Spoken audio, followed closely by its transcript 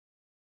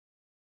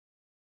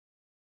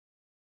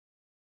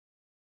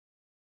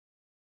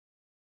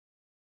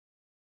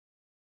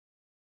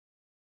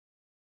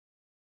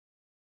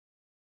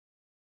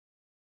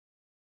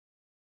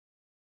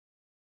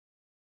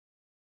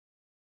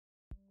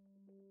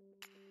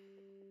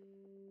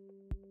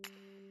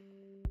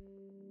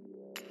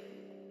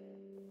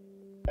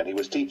And he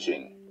was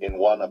teaching in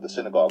one of the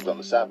synagogues on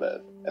the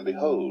Sabbath, and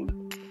behold,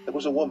 there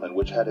was a woman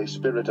which had a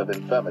spirit of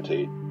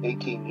infirmity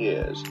 18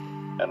 years,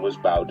 and was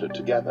bowed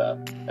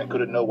together, and could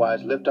in no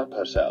wise lift up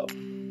herself.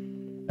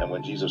 And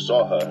when Jesus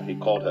saw her, he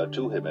called her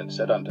to him, and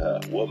said unto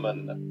her,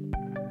 Woman,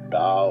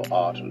 thou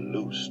art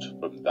loosed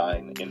from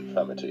thine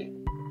infirmity.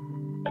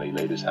 And he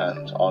laid his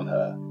hands on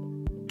her,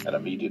 and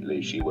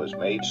immediately she was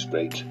made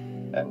straight,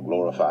 and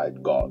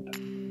glorified God.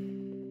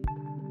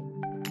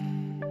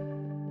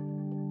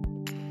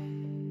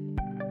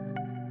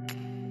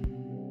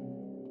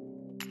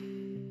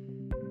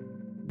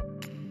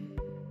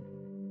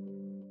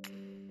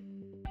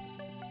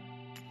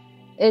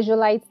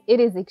 Israelites, it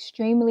is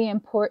extremely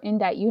important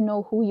that you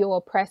know who your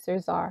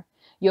oppressors are.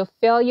 Your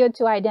failure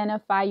to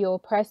identify your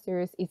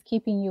oppressors is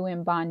keeping you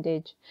in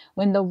bondage.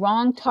 When the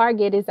wrong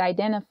target is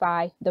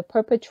identified, the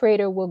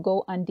perpetrator will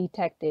go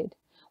undetected.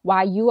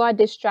 While you are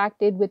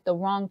distracted with the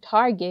wrong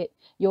target,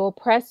 your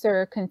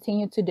oppressor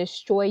continues to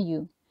destroy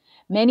you.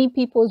 Many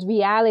people's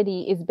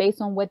reality is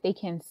based on what they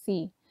can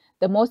see.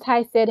 The Most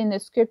High said in the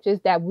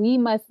scriptures that we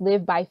must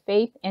live by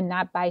faith and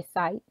not by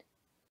sight.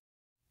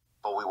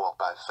 For we walk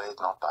by faith,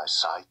 not by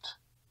sight.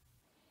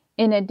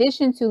 In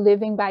addition to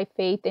living by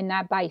faith and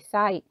not by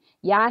sight,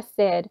 Yah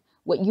said,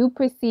 what you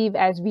perceive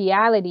as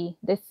reality,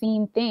 the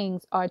seen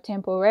things, are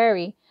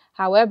temporary.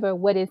 However,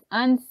 what is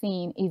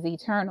unseen is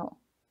eternal.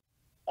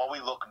 For we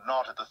look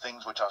not at the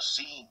things which are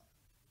seen,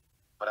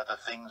 but at the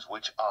things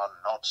which are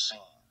not seen.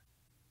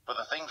 For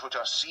the things which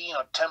are seen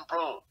are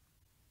temporal,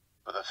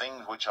 but the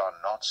things which are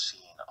not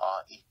seen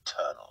are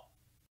eternal.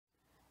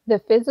 The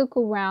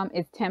physical realm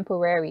is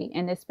temporary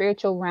and the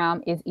spiritual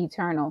realm is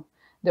eternal.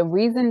 The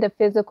reason the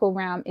physical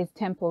realm is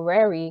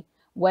temporary,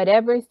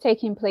 whatever is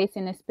taking place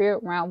in the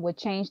spirit realm will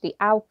change the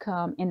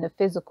outcome in the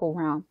physical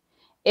realm.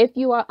 If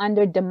you are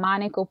under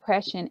demonic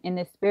oppression in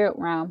the spirit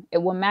realm, it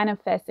will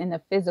manifest in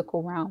the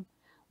physical realm.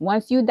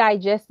 Once you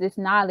digest this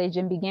knowledge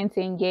and begin to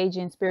engage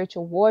in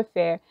spiritual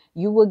warfare,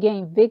 you will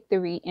gain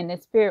victory in the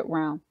spirit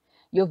realm.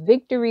 Your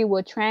victory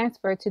will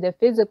transfer to the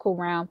physical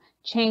realm,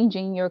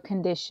 changing your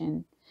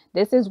condition.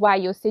 This is why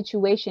your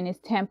situation is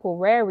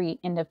temporary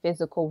in the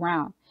physical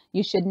realm.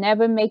 You should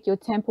never make your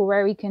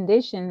temporary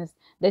conditions,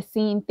 the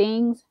seen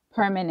things,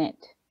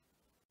 permanent.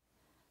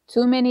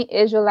 Too many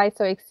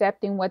Israelites are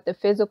accepting what the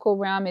physical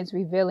realm is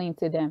revealing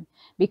to them.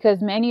 Because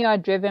many are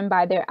driven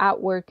by their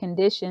outward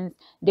conditions,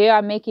 they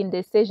are making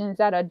decisions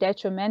that are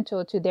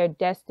detrimental to their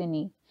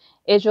destiny.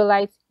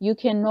 Israelites, you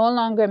can no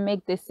longer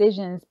make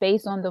decisions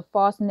based on the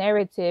false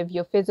narrative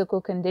your physical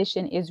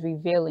condition is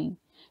revealing.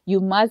 You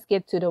must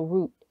get to the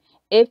root.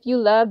 If you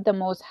love the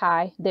Most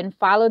High, then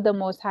follow the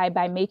Most High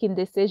by making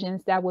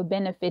decisions that will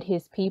benefit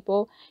His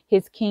people,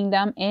 His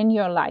kingdom, and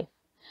your life.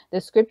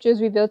 The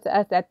scriptures reveal to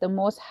us that the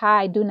Most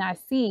High do not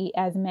see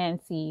as man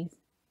sees.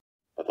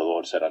 But the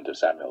Lord said unto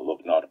Samuel,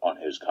 Look not on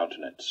his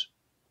countenance,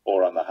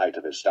 or on the height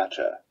of his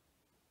stature,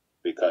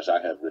 because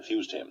I have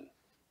refused him.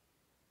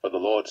 For the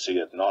Lord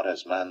seeth not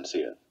as man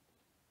seeth.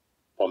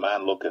 For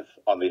man looketh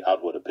on the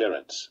outward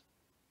appearance,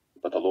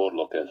 but the Lord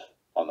looketh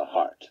on the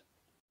heart.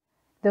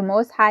 The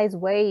Most High's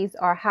ways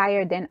are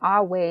higher than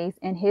our ways,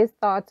 and His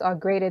thoughts are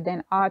greater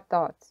than our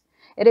thoughts.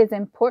 It is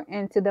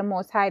important to the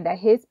Most High that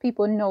His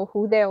people know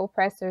who their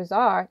oppressors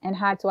are and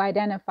how to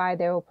identify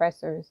their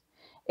oppressors.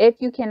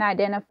 If you can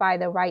identify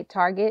the right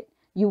target,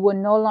 you will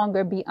no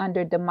longer be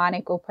under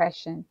demonic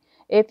oppression.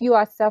 If you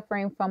are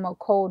suffering from a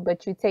cold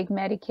but you take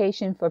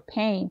medication for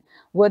pain,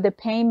 will the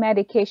pain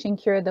medication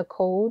cure the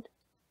cold?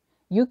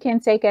 You can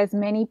take as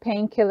many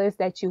painkillers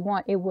that you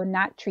want. It will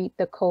not treat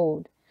the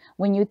cold.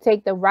 When you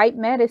take the right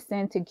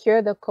medicine to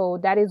cure the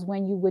cold, that is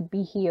when you would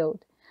be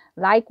healed.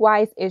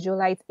 Likewise,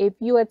 Israelites, if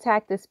you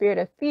attack the spirit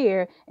of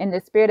fear and the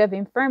spirit of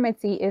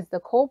infirmity is the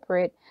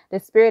culprit, the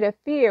spirit of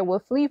fear will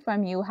flee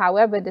from you.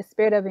 However, the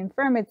spirit of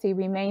infirmity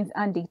remains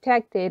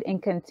undetected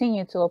and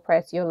continue to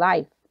oppress your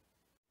life.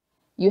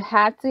 You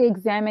have to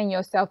examine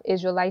yourself,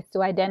 Israelites,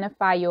 to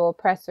identify your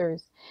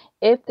oppressors.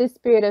 If the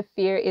spirit of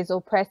fear is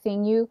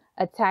oppressing you,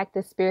 attack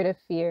the spirit of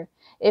fear.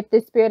 If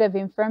the spirit of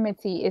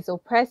infirmity is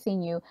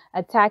oppressing you,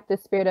 attack the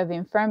spirit of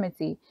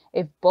infirmity.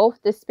 If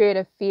both the spirit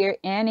of fear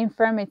and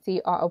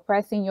infirmity are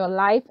oppressing your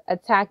life,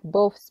 attack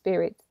both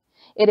spirits.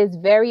 It is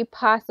very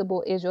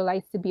possible,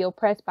 Israelites, to be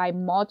oppressed by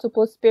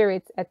multiple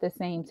spirits at the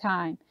same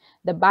time.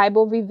 The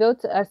Bible revealed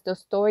to us the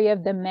story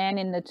of the man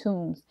in the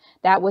tombs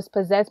that was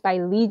possessed by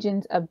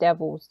legions of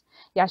devils.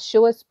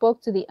 Yeshua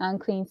spoke to the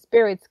unclean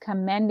spirits,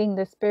 commanding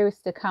the spirits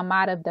to come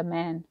out of the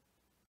man.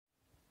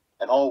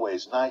 And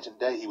always, night and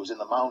day, he was in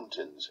the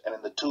mountains and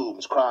in the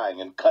tombs, crying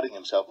and cutting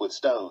himself with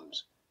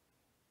stones.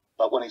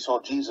 But when he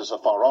saw Jesus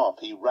afar off,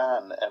 he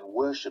ran and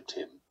worshipped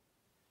him,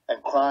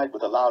 and cried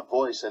with a loud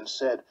voice, and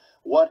said,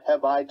 What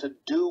have I to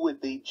do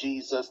with thee,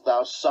 Jesus,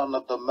 thou Son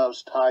of the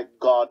Most High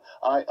God?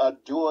 I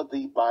adjure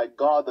thee by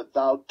God that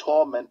thou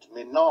torment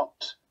me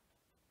not.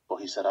 For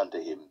he said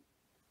unto him,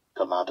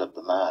 Come out of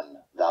the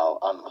man, thou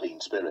unclean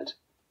spirit.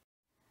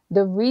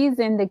 The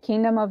reason the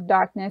kingdom of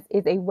darkness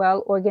is a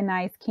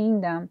well-organized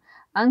kingdom,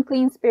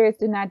 unclean spirits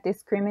do not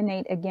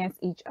discriminate against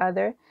each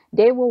other.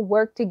 They will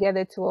work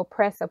together to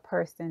oppress a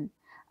person.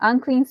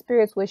 Unclean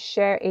spirits will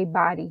share a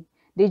body.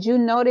 Did you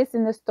notice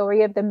in the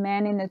story of the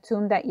man in the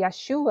tomb that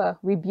Yeshua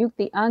rebuked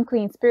the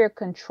unclean spirit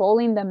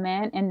controlling the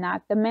man and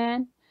not the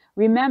man?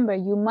 Remember,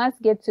 you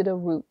must get to the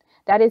root.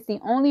 That is the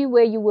only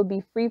way you will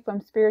be free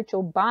from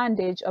spiritual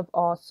bondage of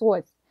all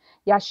sorts.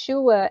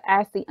 Yeshua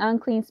asked the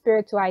unclean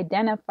spirit to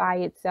identify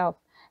itself.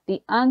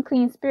 The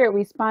unclean spirit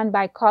responded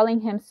by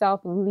calling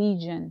himself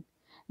Legion.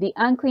 The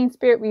unclean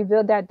spirit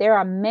revealed that there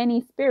are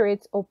many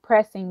spirits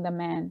oppressing the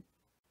man.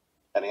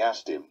 And he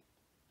asked him,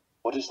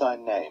 "What is thy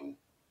name?"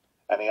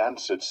 And he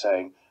answered,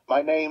 saying,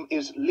 "My name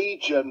is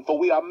Legion, for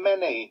we are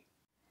many."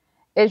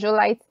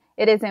 Israelites,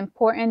 it is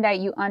important that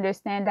you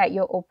understand that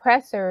your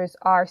oppressors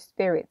are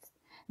spirits.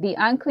 The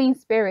unclean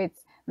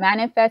spirits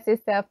manifest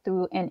itself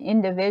through an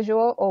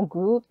individual or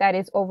group that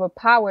is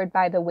overpowered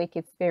by the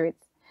wicked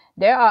spirits.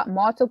 There are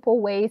multiple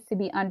ways to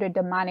be under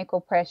demonic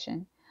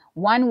oppression.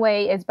 One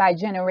way is by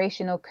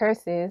generational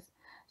curses.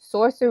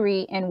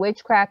 Sorcery and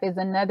witchcraft is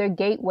another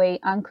gateway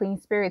unclean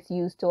spirits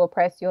use to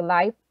oppress your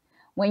life.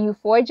 When you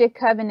forge a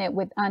covenant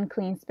with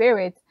unclean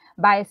spirits,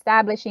 by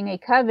establishing a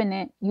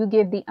covenant, you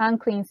give the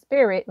unclean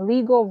spirit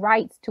legal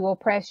rights to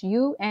oppress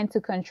you and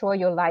to control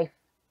your life.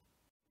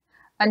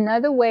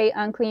 Another way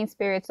unclean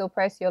spirits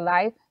oppress your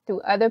life,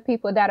 through other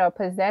people that are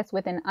possessed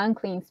with an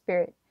unclean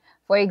spirit.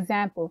 For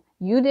example,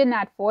 you did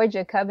not forge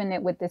a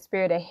covenant with the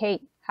spirit of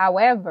hate.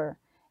 However,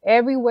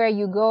 everywhere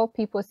you go,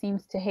 people seem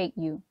to hate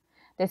you.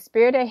 The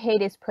spirit of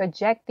hate is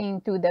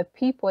projecting through the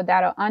people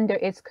that are under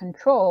its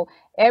control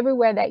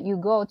everywhere that you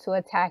go to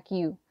attack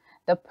you.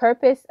 The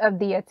purpose of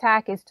the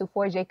attack is to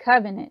forge a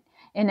covenant,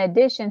 in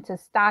addition to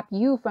stop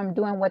you from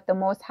doing what the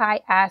Most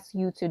High asks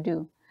you to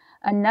do.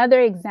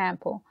 Another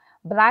example,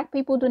 Black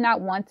people do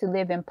not want to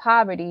live in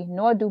poverty,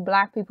 nor do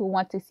Black people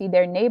want to see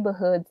their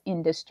neighborhoods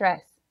in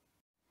distress.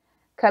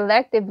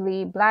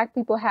 Collectively, Black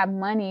people have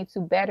money to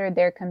better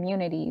their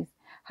communities.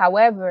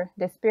 However,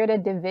 the spirit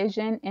of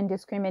division and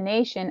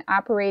discrimination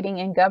operating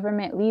in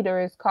government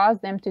leaders cause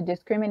them to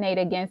discriminate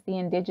against the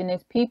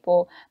indigenous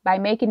people by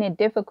making it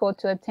difficult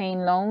to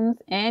obtain loans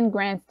and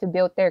grants to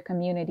build their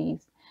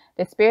communities.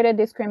 The spirit of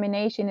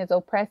discrimination is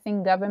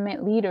oppressing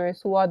government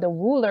leaders who are the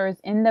rulers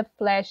in the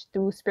flesh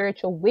through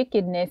spiritual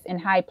wickedness in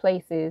high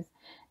places.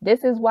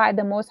 This is why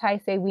the Most High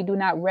say we do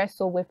not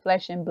wrestle with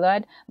flesh and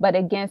blood, but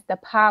against the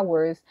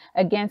powers,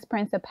 against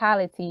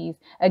principalities,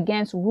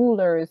 against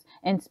rulers,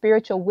 and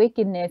spiritual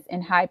wickedness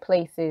in high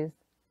places.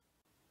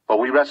 For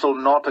we wrestle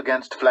not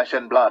against flesh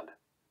and blood,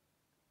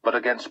 but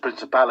against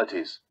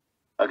principalities,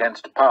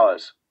 against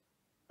powers,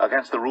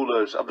 against the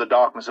rulers of the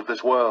darkness of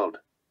this world,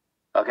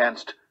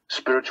 against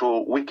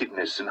spiritual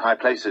wickedness in high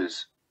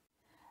places.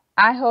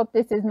 I hope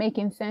this is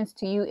making sense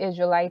to you,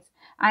 Israelites.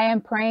 I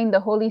am praying the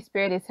Holy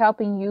Spirit is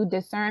helping you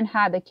discern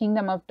how the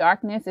kingdom of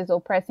darkness is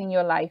oppressing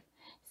your life.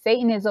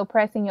 Satan is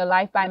oppressing your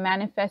life by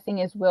manifesting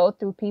his will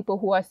through people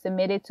who are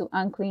submitted to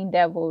unclean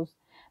devils.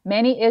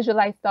 Many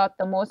Israelites thought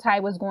the Most High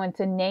was going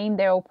to name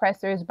their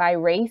oppressors by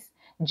race,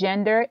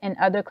 gender, and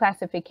other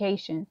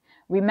classification.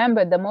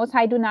 Remember, the Most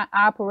High do not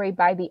operate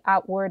by the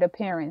outward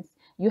appearance.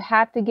 You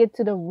have to get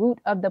to the root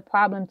of the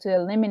problem to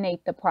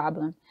eliminate the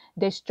problem.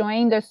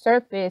 Destroying the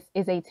surface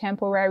is a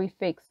temporary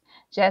fix.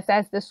 Just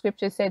as the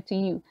scripture said to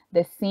you,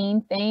 the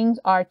seen things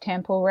are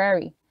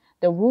temporary.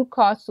 The root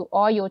cause to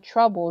all your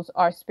troubles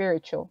are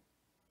spiritual.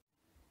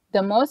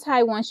 The Most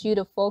High wants you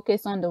to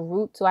focus on the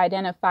root to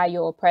identify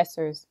your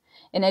oppressors.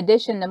 In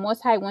addition, the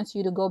Most High wants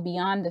you to go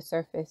beyond the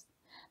surface.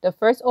 The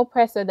first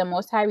oppressor the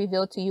Most High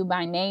revealed to you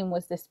by name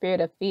was the spirit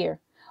of fear.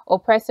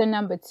 Oppressor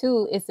number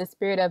 2 is the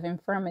spirit of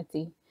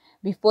infirmity.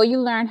 Before you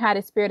learn how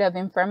the spirit of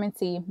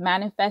infirmity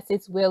manifests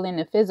its will in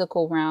the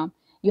physical realm,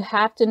 you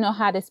have to know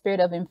how the spirit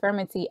of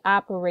infirmity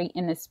operates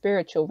in the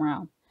spiritual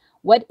realm.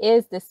 What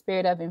is the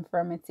spirit of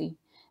infirmity?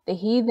 The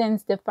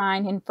heathens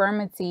define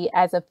infirmity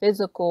as a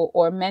physical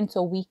or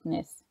mental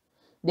weakness.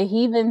 The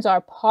heathens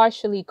are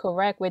partially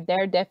correct with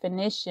their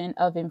definition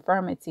of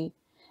infirmity.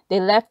 They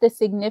left a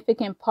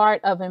significant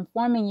part of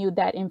informing you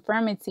that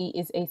infirmity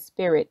is a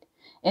spirit.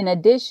 In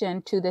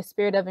addition to the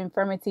spirit of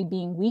infirmity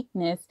being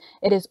weakness,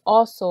 it is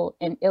also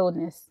an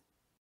illness.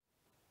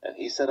 And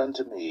he said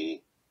unto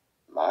me,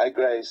 My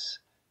grace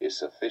is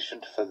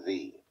sufficient for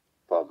thee,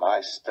 for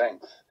my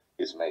strength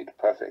is made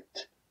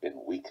perfect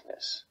in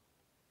weakness.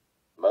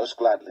 Most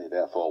gladly,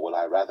 therefore, will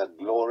I rather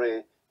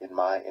glory in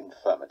my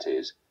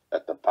infirmities,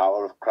 that the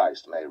power of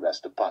Christ may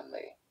rest upon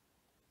me.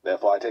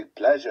 Therefore I take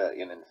pleasure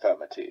in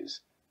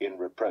infirmities, in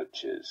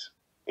reproaches,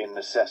 in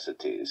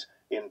necessities,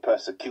 in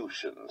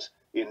persecutions,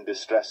 in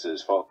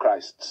distresses for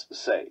Christ's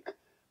sake.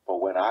 For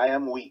when I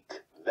am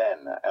weak,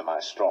 then am I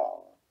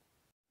strong.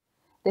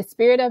 The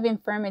spirit of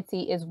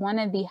infirmity is one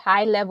of the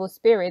high-level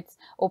spirits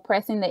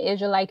oppressing the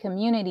Israelite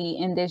community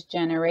in this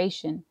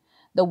generation.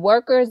 The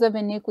workers of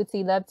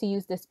iniquity love to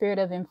use the spirit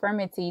of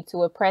infirmity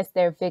to oppress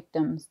their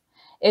victims.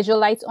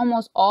 Israelites'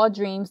 almost all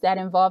dreams that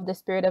involve the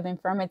spirit of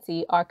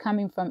infirmity are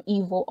coming from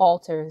evil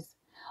altars.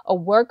 A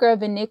worker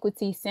of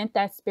iniquity sent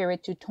that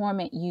spirit to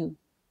torment you.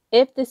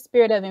 If the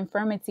spirit of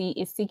infirmity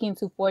is seeking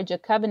to forge a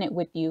covenant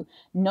with you,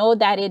 know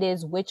that it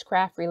is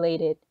witchcraft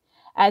related.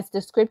 As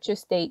the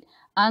scriptures state,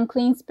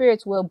 unclean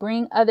spirits will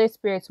bring other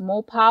spirits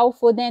more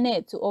powerful than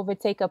it to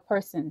overtake a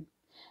person.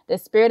 The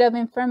spirit of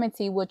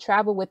infirmity will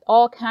travel with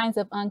all kinds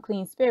of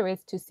unclean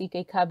spirits to seek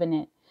a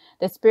covenant.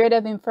 The spirit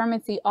of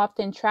infirmity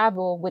often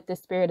travel with the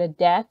spirit of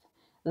death,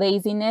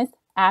 laziness,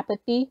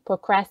 apathy,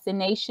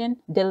 procrastination,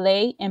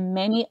 delay, and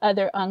many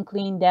other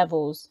unclean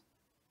devils.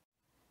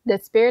 The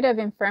spirit of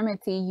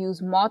infirmity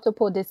used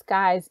multiple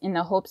disguises in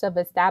the hopes of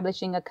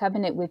establishing a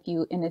covenant with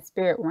you in the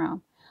spirit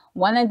realm.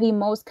 One of the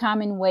most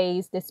common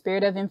ways the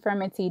spirit of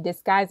infirmity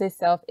disguises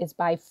itself is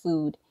by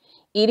food.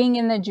 Eating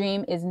in the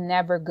dream is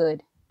never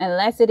good,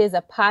 unless it is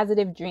a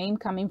positive dream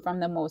coming from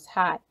the Most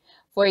High.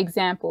 For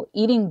example,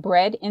 eating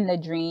bread in the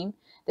dream.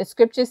 The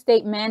scriptures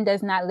state man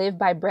does not live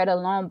by bread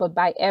alone, but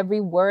by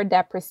every word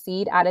that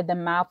proceeds out of the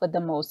mouth of the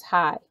Most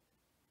High.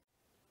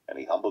 And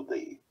he humbled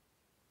thee,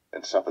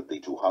 and suffered thee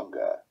to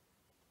hunger,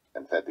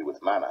 and fed thee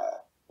with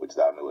manna, which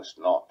thou knewest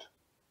not,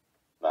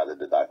 neither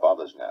did thy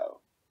fathers know,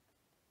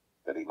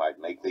 that he might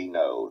make thee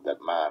know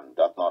that man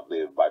doth not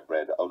live by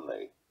bread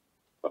only,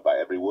 but by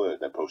every word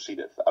that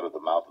proceedeth out of the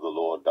mouth of the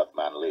Lord doth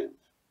man live.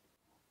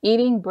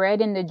 Eating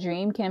bread in the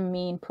dream can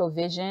mean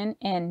provision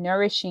and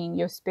nourishing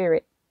your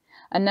spirit.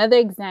 Another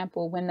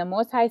example, when the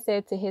Most High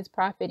said to his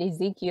prophet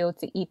Ezekiel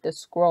to eat the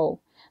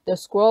scroll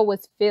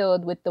was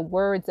filled with the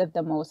words of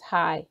the Most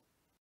High.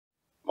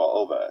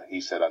 Moreover,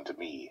 he said unto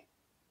me,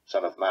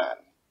 Son of man,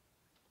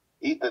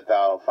 eat that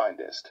thou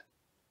findest,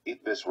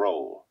 eat this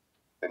roll,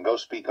 and go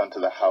speak unto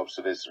the house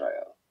of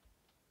Israel.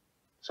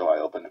 So I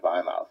opened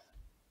my mouth,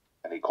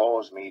 and he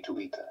caused me to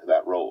eat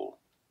that roll.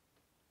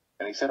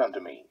 And he said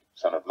unto me,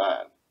 Son of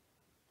man,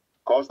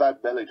 cause thy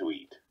belly to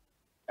eat,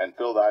 and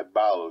fill thy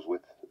bowels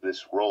with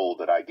this roll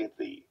that I give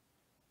thee.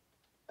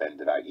 Then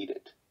did I eat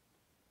it,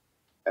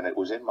 and it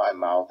was in my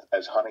mouth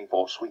as honey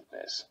for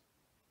sweetness.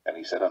 And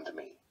he said unto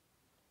me,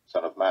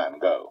 Son of man,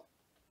 go,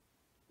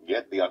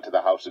 get thee unto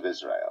the house of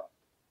Israel,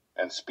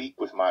 and speak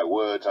with my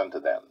words unto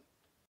them.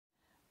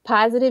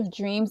 Positive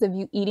dreams of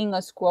you eating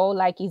a scroll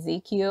like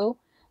Ezekiel,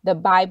 the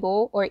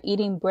Bible, or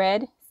eating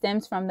bread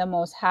stems from the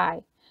Most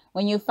High.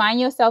 When you find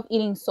yourself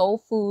eating soul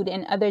food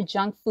and other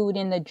junk food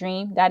in the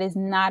dream, that is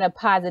not a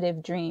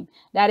positive dream.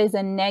 That is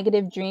a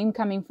negative dream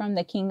coming from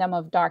the kingdom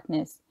of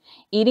darkness.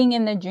 Eating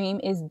in the dream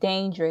is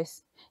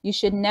dangerous. You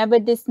should never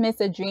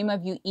dismiss a dream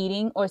of you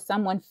eating or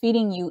someone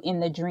feeding you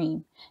in the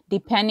dream.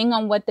 Depending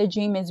on what the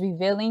dream is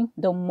revealing,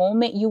 the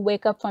moment you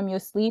wake up from your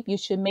sleep, you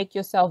should make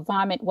yourself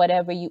vomit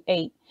whatever you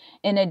ate.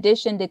 In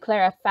addition,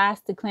 declare a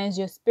fast to cleanse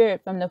your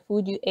spirit from the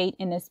food you ate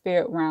in the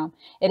spirit realm.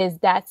 It is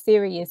that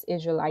serious,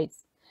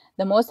 Israelites.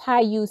 The Most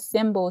High used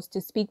symbols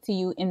to speak to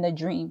you in the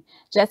dream,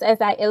 just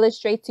as I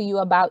illustrate to you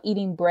about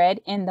eating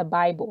bread in the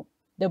Bible.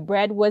 The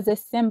bread was a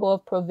symbol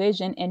of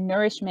provision and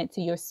nourishment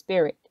to your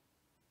spirit.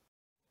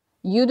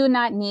 You do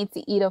not need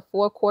to eat a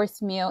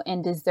 4-course meal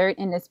and dessert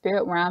in the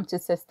spirit realm to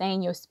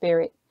sustain your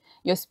spirit.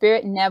 Your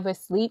spirit never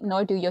sleeps,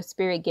 nor do your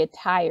spirit get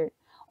tired.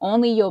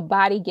 Only your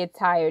body gets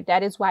tired.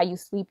 That is why you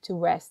sleep to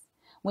rest.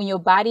 When your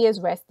body is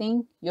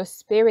resting, your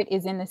spirit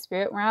is in the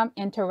spirit realm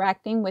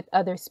interacting with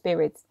other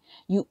spirits.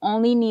 You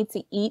only need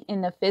to eat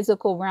in the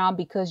physical realm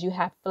because you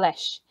have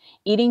flesh.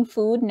 Eating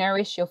food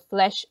nourishes your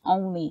flesh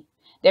only.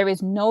 There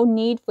is no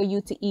need for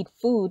you to eat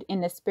food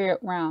in the spirit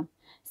realm.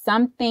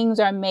 Some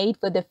things are made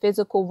for the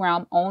physical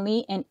realm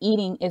only, and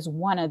eating is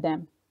one of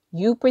them.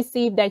 You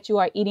perceive that you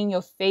are eating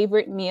your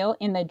favorite meal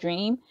in the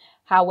dream.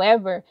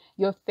 However,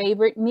 your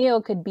favorite meal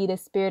could be the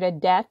spirit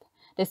of death,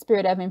 the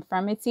spirit of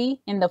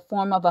infirmity in the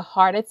form of a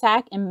heart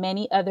attack and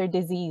many other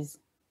diseases.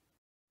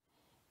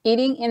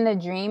 Eating in the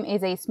dream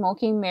is a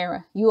smoking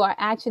mirror. You are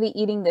actually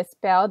eating the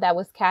spell that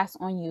was cast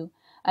on you.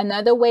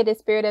 Another way the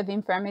spirit of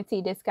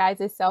infirmity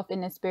disguises itself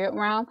in the spirit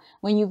realm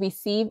when you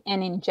receive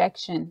an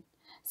injection.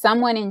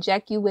 Someone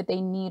inject you with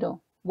a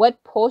needle.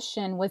 What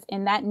portion was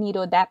in that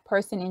needle that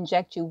person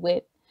inject you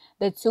with?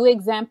 The two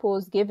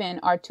examples given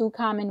are two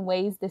common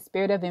ways the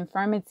spirit of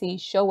infirmity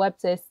show up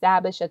to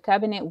establish a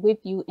covenant with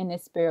you in the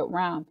spirit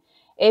realm.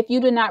 If you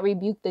do not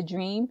rebuke the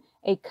dream,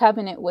 a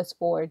covenant was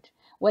forged.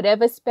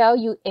 Whatever spell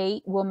you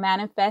ate will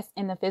manifest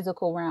in the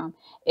physical realm.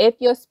 If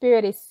your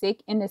spirit is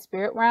sick in the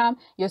spirit realm,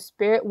 your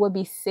spirit will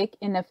be sick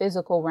in the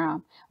physical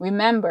realm.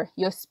 Remember,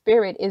 your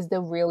spirit is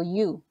the real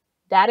you.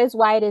 That is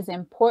why it is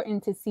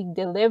important to seek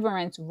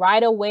deliverance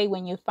right away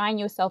when you find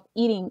yourself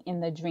eating in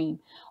the dream.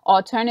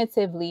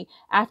 Alternatively,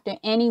 after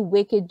any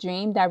wicked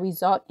dream that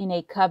results in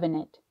a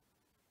covenant.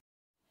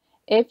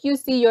 If you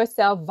see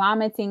yourself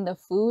vomiting the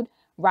food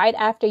right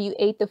after you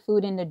ate the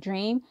food in the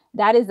dream,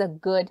 that is a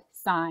good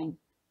sign.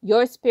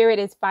 Your spirit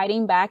is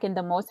fighting back and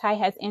the Most High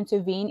has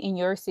intervened in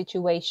your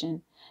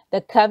situation. The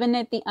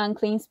covenant the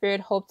unclean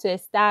spirit hoped to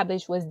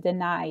establish was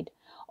denied.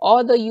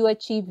 Although you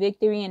achieve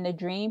victory in the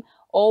dream,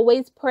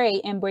 always pray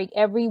and break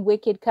every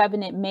wicked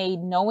covenant made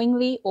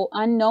knowingly or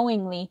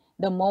unknowingly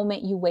the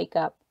moment you wake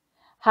up.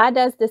 How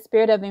does the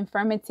spirit of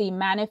infirmity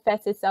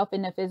manifest itself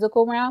in the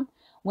physical realm?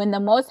 When the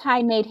Most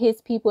High made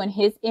his people in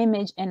his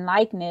image and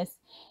likeness,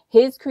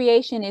 His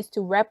creation is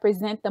to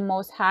represent the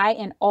Most High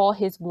and all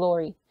his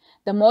glory.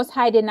 The Most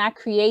High did not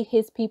create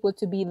his people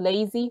to be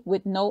lazy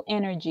with no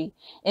energy.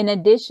 In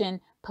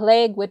addition,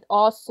 plagued with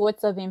all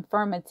sorts of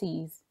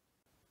infirmities.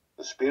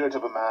 The spirit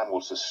of a man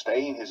will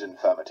sustain his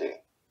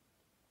infirmity,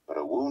 but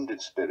a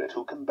wounded spirit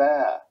who can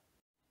bear?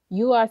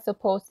 You are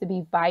supposed to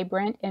be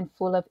vibrant and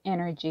full of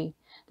energy.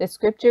 The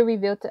scripture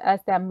revealed to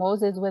us that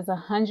Moses was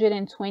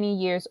 120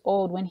 years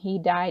old when he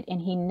died,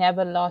 and he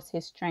never lost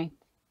his strength.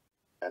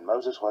 And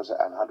Moses was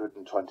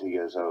 120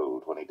 years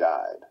old when he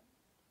died.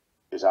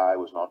 His eye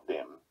was not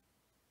dim,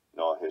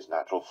 nor his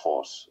natural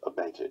force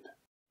abated.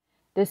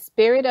 The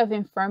spirit of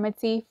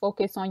infirmity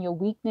focuses on your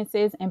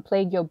weaknesses and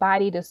plague your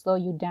body to slow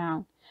you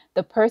down.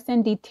 The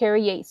person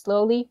deteriorates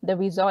slowly, the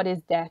result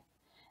is death.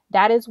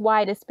 That is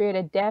why the spirit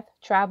of death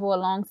travel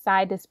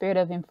alongside the spirit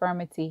of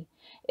infirmity.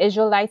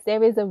 Israelites,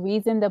 there is a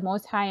reason the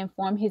Most High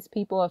informed his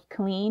people of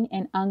clean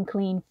and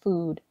unclean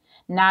food.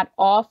 Not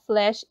all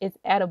flesh is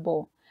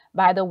edible.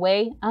 By the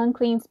way,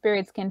 unclean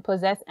spirits can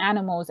possess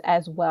animals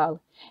as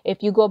well.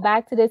 If you go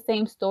back to the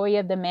same story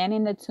of the man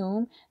in the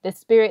tomb, the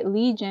spirit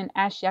legion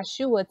asked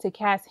Yeshua to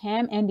cast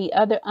him and the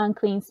other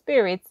unclean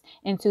spirits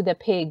into the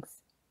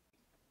pigs.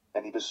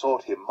 And he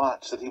besought him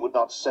much that he would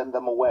not send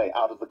them away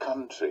out of the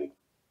country.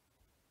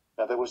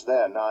 Now there was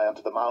there nigh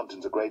unto the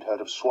mountains a great herd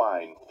of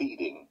swine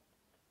feeding.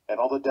 And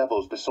all the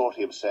devils besought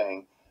him,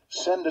 saying,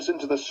 Send us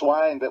into the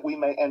swine, that we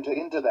may enter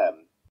into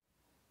them.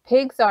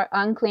 Pigs are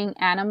unclean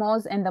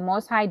animals, and the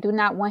Most High do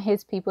not want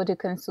his people to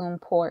consume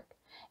pork.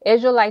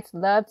 Israelites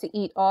love to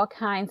eat all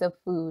kinds of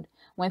food.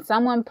 When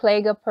someone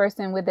plagues a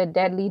person with a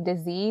deadly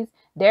disease,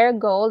 their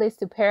goal is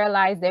to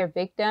paralyze their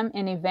victim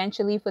and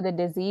eventually for the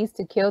disease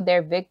to kill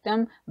their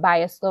victim by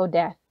a slow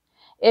death.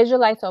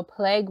 Israelites are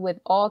plagued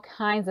with all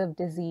kinds of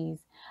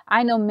disease.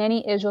 I know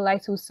many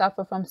Israelites who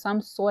suffer from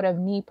some sort of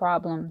knee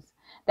problems.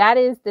 That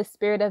is the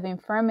spirit of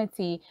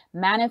infirmity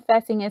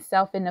manifesting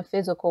itself in the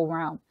physical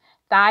realm.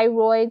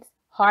 Thyroids,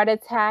 heart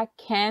attack,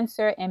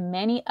 cancer, and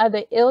many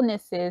other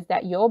illnesses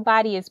that your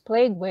body is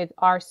plagued with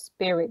are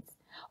spirits.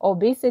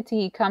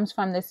 Obesity comes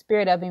from the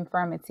spirit of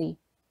infirmity.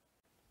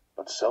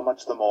 But so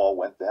much the more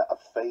went there a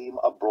fame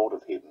abroad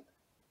of him,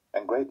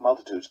 and great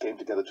multitudes came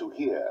together to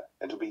hear,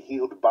 and to be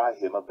healed by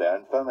him of their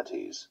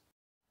infirmities.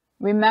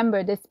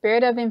 Remember, the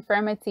spirit of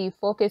infirmity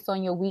focuses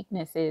on your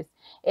weaknesses.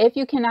 If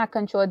you cannot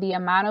control the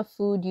amount of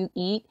food you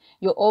eat,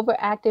 your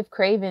overactive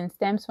craving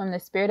stems from the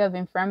spirit of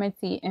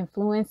infirmity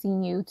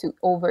influencing you to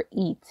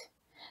overeat.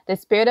 The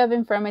spirit of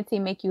infirmity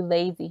makes you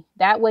lazy.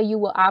 That way you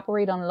will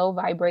operate on low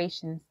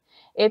vibrations.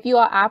 If you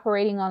are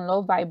operating on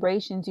low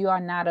vibrations, you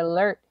are not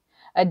alert.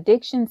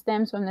 Addiction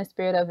stems from the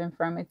spirit of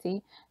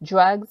infirmity.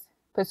 Drugs,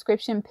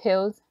 prescription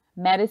pills,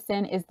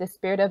 medicine is the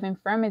spirit of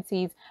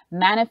infirmities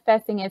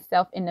manifesting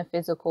itself in the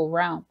physical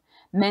realm.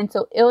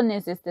 Mental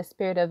illness is the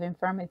spirit of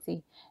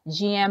infirmity.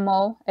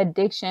 GMO,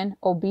 addiction,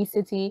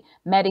 obesity,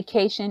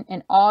 medication,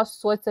 and all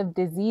sorts of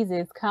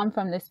diseases come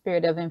from the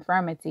spirit of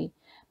infirmity,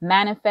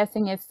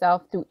 manifesting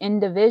itself through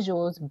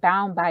individuals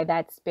bound by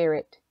that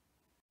spirit.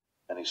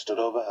 And he stood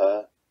over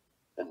her,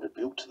 and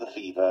rebuked the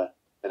fever,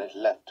 and it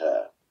left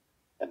her.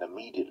 And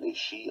immediately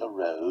she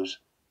arose,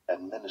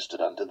 and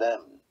ministered unto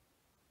them.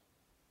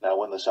 Now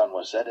when the sun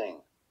was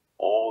setting,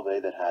 all they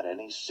that had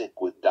any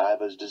sick with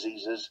divers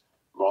diseases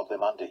brought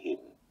them unto him,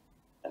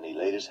 and he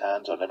laid his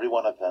hands on every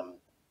one of them,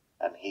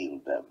 and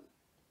healed them.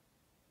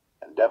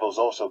 And devils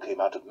also came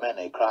out of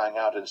many, crying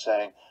out and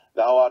saying,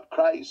 Thou art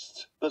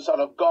Christ, the Son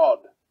of God.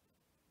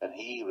 And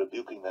he,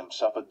 rebuking them,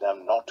 suffered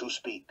them not to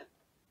speak,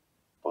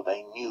 for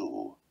they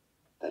knew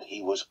that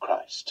he was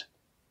Christ.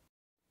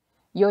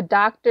 Your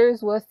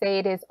doctors will say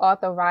it is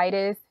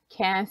arthritis,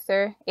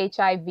 cancer,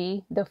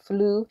 HIV, the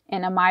flu,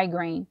 and a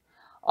migraine.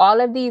 All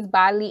of these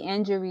bodily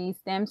injuries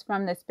stems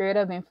from the spirit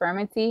of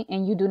infirmity,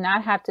 and you do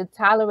not have to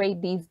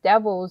tolerate these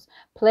devils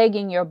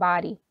plaguing your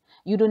body.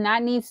 You do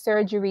not need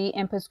surgery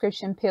and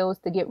prescription pills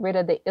to get rid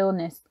of the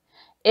illness.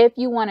 If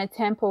you want a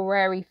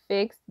temporary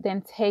fix,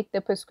 then take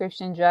the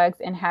prescription drugs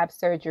and have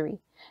surgery.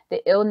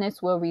 The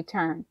illness will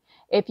return.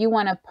 If you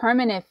want a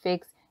permanent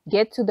fix,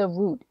 get to the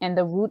root, and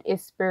the root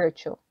is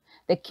spiritual.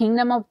 The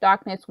kingdom of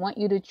darkness wants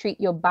you to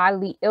treat your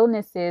bodily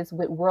illnesses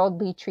with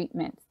worldly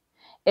treatments.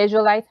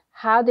 Israelites,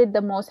 how did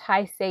the Most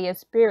High say a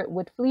spirit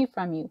would flee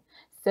from you?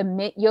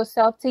 Submit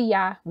yourself to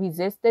Yah,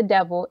 resist the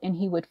devil, and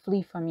he would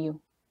flee from you.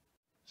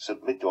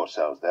 Submit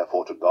yourselves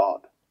therefore to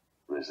God.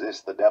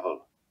 Resist the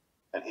devil,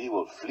 and he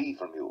will flee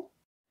from you.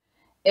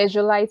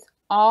 Israelites,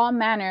 all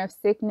manner of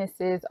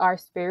sicknesses are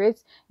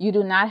spirits. You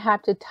do not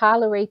have to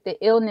tolerate the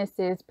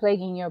illnesses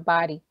plaguing your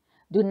body.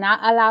 Do not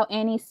allow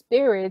any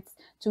spirits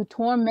to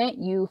torment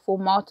you for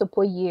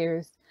multiple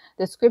years.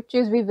 The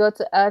scriptures reveal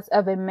to us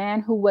of a man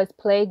who was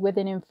plagued with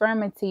an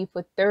infirmity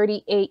for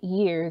 38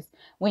 years.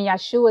 When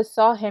Yeshua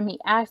saw him, he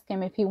asked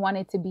him if he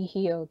wanted to be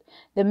healed.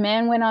 The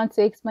man went on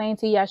to explain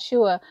to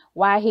Yeshua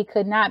why he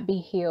could not be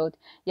healed.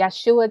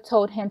 Yeshua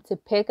told him to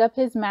pick up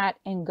his mat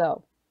and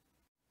go.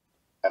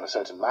 And a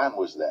certain man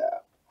was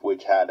there,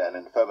 which had an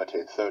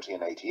infirmity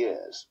 38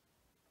 years.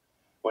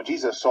 When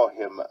Jesus saw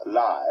him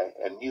lie,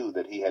 and knew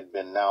that he had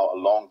been now a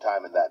long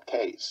time in that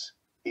case,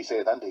 he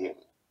saith unto him,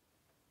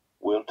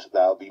 Wilt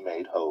thou be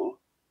made whole?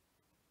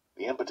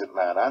 The impotent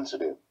man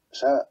answered him,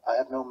 Sir, I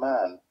have no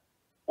man,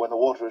 when the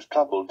water is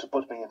troubled, to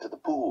put me into the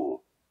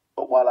pool.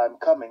 But while I am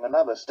coming,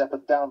 another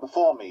steppeth down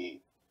before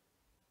me.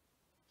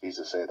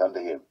 Jesus saith unto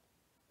him,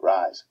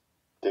 Rise,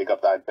 take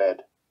up thy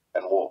bed,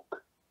 and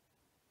walk.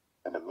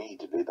 And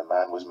immediately the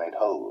man was made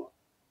whole,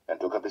 and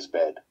took up his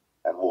bed,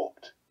 and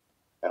walked.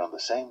 And on the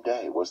same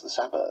day was the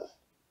Sabbath.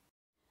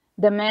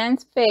 The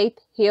man's faith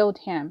healed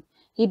him.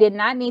 He did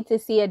not need to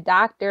see a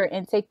doctor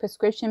and take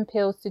prescription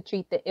pills to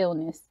treat the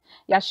illness.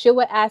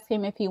 Yeshua asked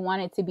him if he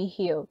wanted to be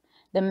healed.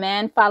 The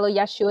man followed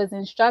Yeshua's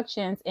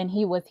instructions and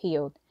he was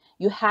healed.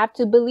 You have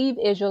to believe,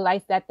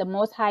 Israelites, that the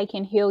Most High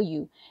can heal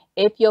you.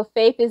 If your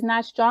faith is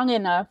not strong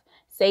enough,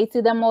 say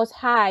to the Most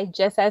High,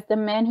 just as the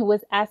man who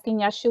was asking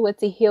Yeshua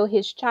to heal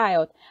his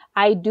child,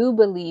 I do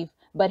believe,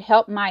 but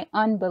help my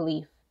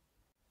unbelief.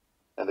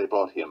 And they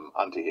brought him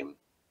unto him.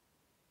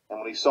 And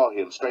when he saw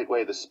him,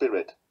 straightway the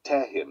spirit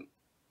tear him,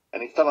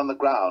 and he fell on the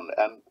ground,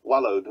 and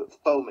wallowed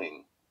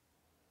foaming.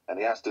 And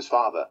he asked his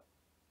father,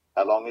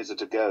 How long is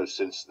it ago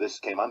since this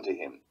came unto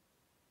him?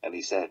 And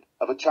he said,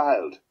 Of a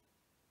child.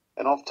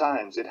 And oft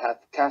times it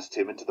hath cast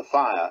him into the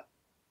fire,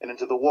 and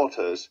into the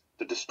waters,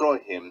 to destroy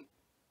him.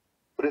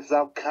 But if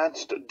thou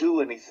canst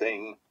do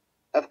anything,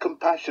 have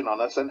compassion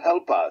on us, and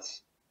help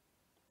us.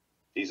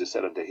 Jesus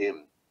said unto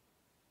him,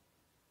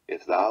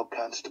 If thou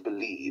canst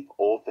believe,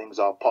 all things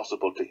are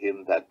possible to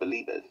him that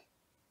believeth.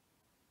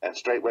 And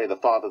straightway the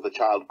father of the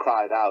child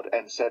cried out,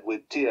 and said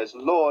with tears,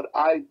 Lord,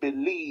 I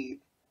believe.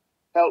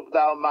 Help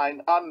thou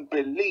mine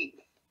unbelief.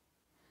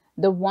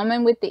 The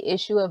woman with the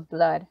issue of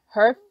blood,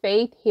 her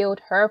faith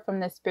healed her from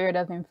the spirit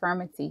of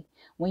infirmity.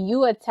 When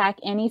you attack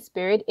any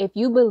spirit, if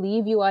you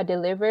believe you are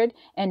delivered,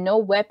 and no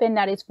weapon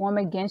that is formed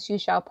against you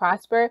shall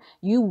prosper,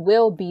 you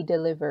will be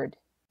delivered.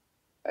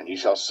 And ye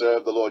shall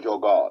serve the Lord your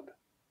God,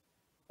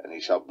 and he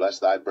shall bless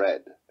thy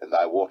bread and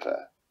thy water,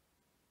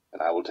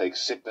 and I will take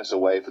sickness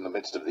away from the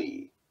midst of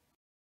thee.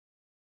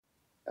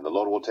 And the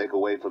Lord will take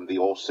away from thee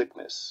all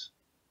sickness,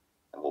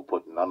 and will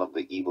put none of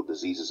the evil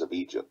diseases of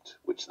Egypt,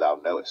 which thou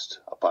knowest,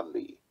 upon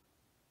thee,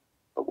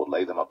 but will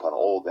lay them upon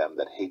all them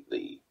that hate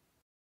thee.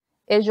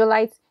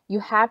 Israelites, you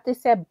have to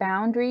set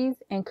boundaries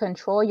and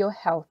control your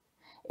health.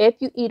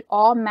 If you eat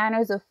all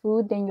manners of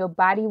food, then your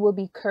body will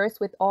be cursed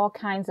with all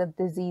kinds of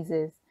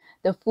diseases.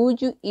 The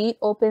food you eat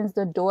opens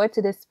the door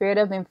to the spirit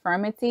of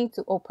infirmity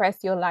to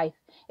oppress your life.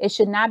 It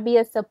should not be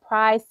a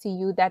surprise to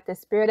you that the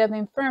spirit of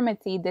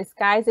infirmity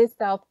disguises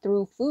itself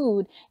through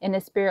food in the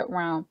spirit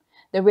realm.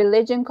 The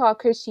religion called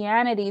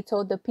Christianity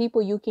told the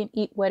people you can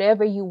eat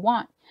whatever you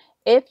want.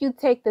 If you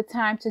take the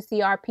time to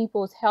see our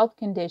people's health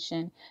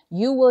condition,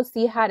 you will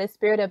see how the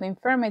spirit of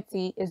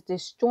infirmity is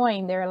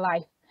destroying their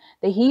life.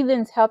 The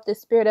heathens helped the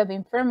spirit of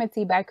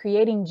infirmity by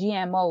creating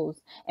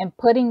GMOs and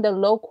putting the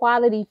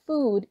low-quality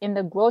food in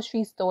the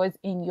grocery stores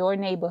in your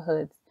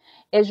neighborhoods.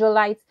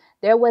 Israelites,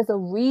 there was a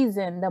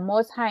reason the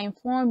Most High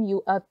informed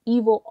you of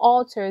evil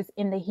altars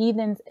in the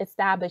heathens'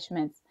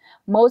 establishments.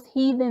 Most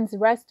heathens'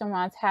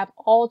 restaurants have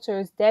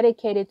altars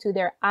dedicated to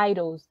their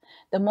idols.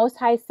 The Most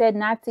High said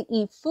not to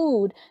eat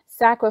food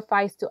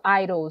sacrificed to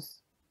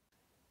idols.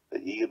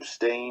 That ye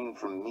abstain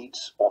from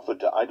meats offered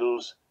to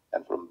idols,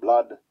 and from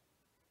blood,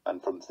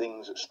 and from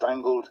things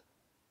strangled,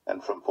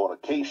 and from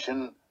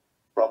fornication,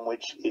 from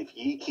which if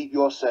ye keep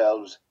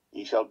yourselves,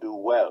 ye shall do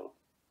well.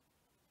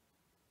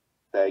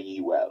 Fare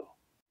ye well.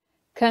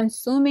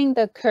 Consuming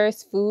the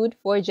cursed food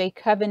forge a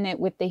covenant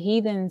with the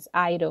heathen's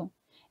idol.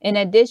 In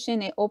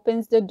addition, it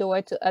opens the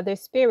door to other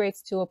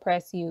spirits to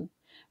oppress you.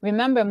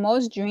 Remember,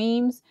 most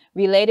dreams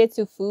related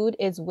to food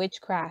is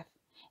witchcraft.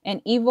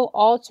 An evil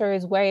altar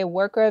is where a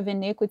worker of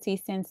iniquity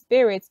sends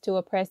spirits to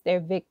oppress their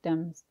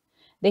victims.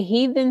 The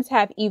heathens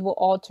have evil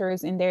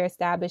altars in their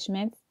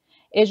establishments.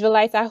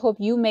 Israelites, I hope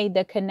you made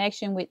the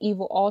connection with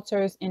evil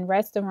altars in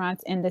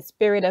restaurants and the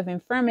spirit of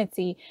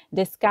infirmity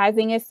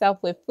disguising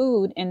itself with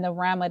food in the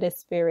realm of the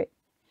spirit.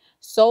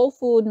 Soul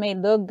food may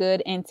look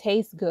good and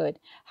taste good.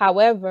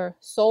 However,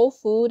 soul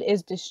food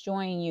is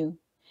destroying you.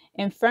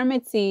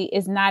 Infirmity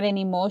is not an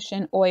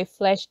emotion or a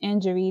flesh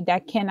injury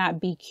that cannot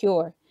be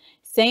cured.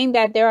 Saying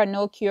that there are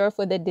no cure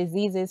for the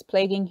diseases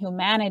plaguing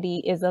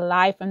humanity is a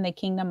lie from the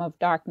kingdom of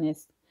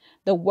darkness.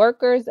 The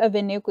workers of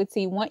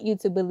iniquity want you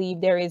to believe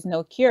there is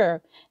no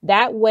cure.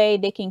 That way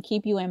they can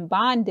keep you in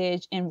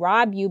bondage and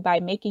rob you by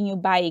making you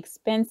buy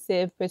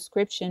expensive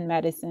prescription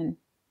medicine.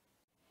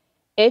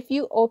 If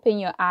you open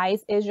your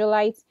eyes,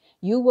 Israelites,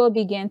 you will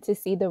begin to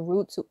see the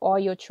root to all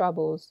your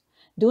troubles.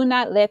 Do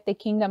not let the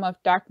kingdom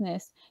of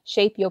darkness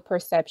shape your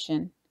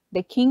perception.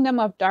 The kingdom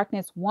of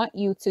darkness want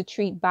you to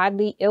treat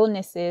bodily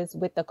illnesses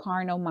with the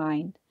carnal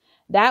mind.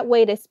 That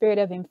way the spirit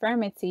of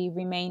infirmity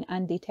remain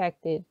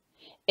undetected.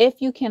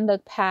 If you can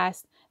look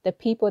past the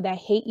people that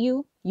hate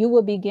you, you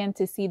will begin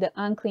to see the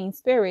unclean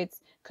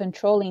spirits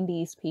controlling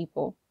these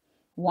people.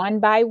 One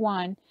by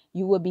one,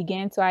 you will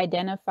begin to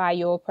identify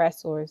your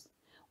oppressors.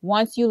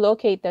 Once you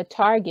locate the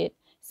target,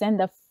 send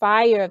the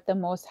fire of the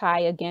Most High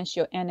against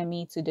your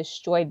enemy to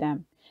destroy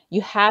them.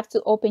 You have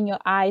to open your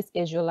eyes,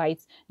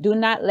 Israelites. Do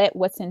not let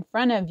what's in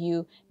front of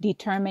you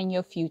determine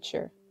your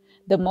future.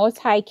 The Most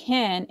High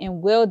can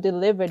and will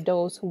deliver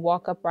those who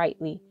walk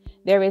uprightly.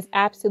 There is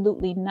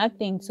absolutely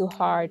nothing too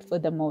hard for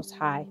the Most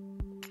High.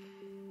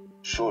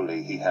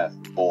 Surely he hath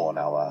borne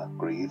our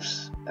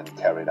griefs and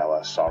carried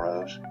our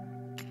sorrows.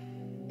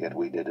 Yet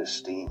we did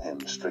esteem him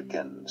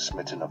stricken,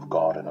 smitten of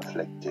God, and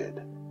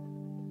afflicted.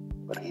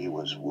 But he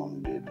was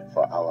wounded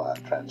for our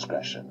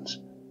transgressions.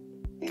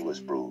 He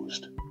was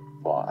bruised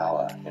for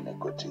our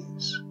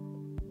iniquities.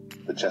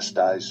 The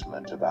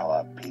chastisement of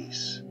our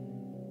peace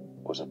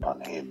was upon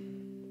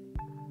him,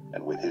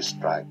 and with his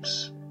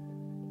stripes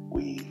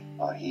we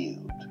are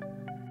healed.